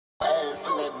So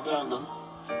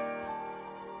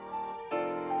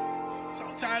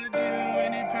tired of dealing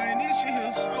with it pain. This shit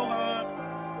here so hard.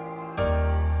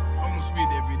 I'm gonna spit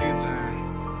that bitch this time.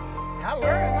 I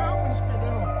learned now. I'm finna spit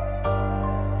that one.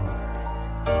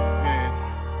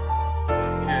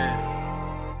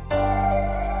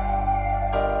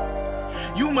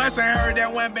 Yeah. You must ain't heard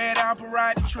that one bad apple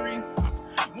ride the tree.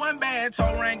 One bad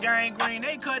toe ran gang green,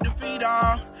 they cut the feet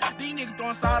off. These niggas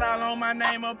throwing salt all on my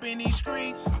name up in these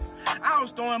streets. I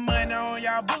was throwing money on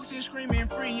y'all books and screaming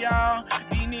free, y'all.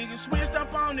 These niggas switched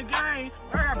up on the game.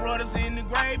 I got brothers in the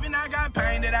grave and I got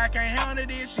pain that I can't handle.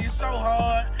 This shit so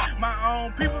hard. My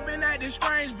own people been acting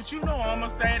strange, but you know I'ma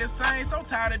stay the same. So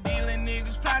tired of dealing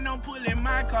niggas plotting on pulling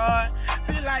my card.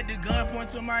 Feel like the gun point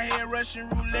to my head, Russian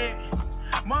roulette.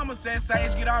 Mama said,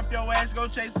 Sage, get off your ass, go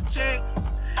chase a check.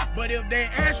 But if they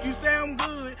ask you, say I'm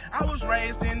good. I was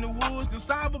raised in the woods. The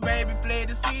Saba baby fled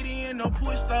the city and no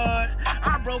push stud.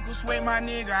 I broke a sweat, my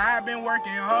nigga. I been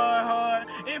working hard.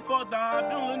 And fuck the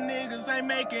Abdullah niggas ain't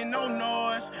making no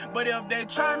noise. But if they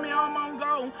try me, I'm on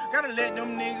go. Gotta let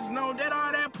them niggas know that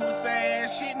all that pussy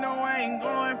ass shit, no, I ain't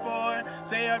going for it.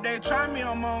 Say if they try me,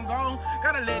 I'm on go.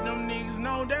 Gotta let them niggas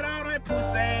know that all that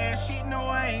pussy ass shit, no,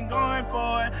 I ain't going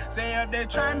for it. Say if they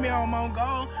try me, I'm on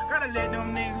go. Gotta let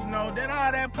them niggas know that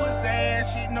all that pussy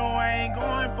ass shit, no, I ain't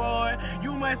going for it.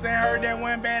 You must ain't heard that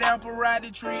one bad apple ride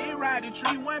the tree. It ride the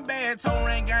tree, one bad toe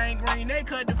ran gang green, they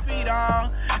cut the feet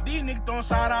off. These niggas throwing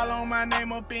salt all on my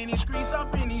name up in these streets.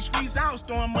 I was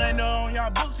throwing money on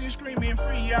y'all books and screaming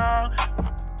free, y'all.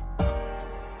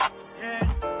 Yeah.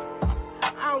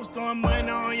 I was throwing money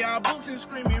on y'all books and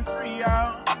screaming free,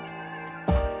 y'all.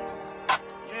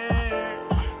 Yeah.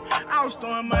 I was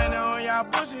throwing money on y'all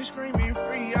books and screaming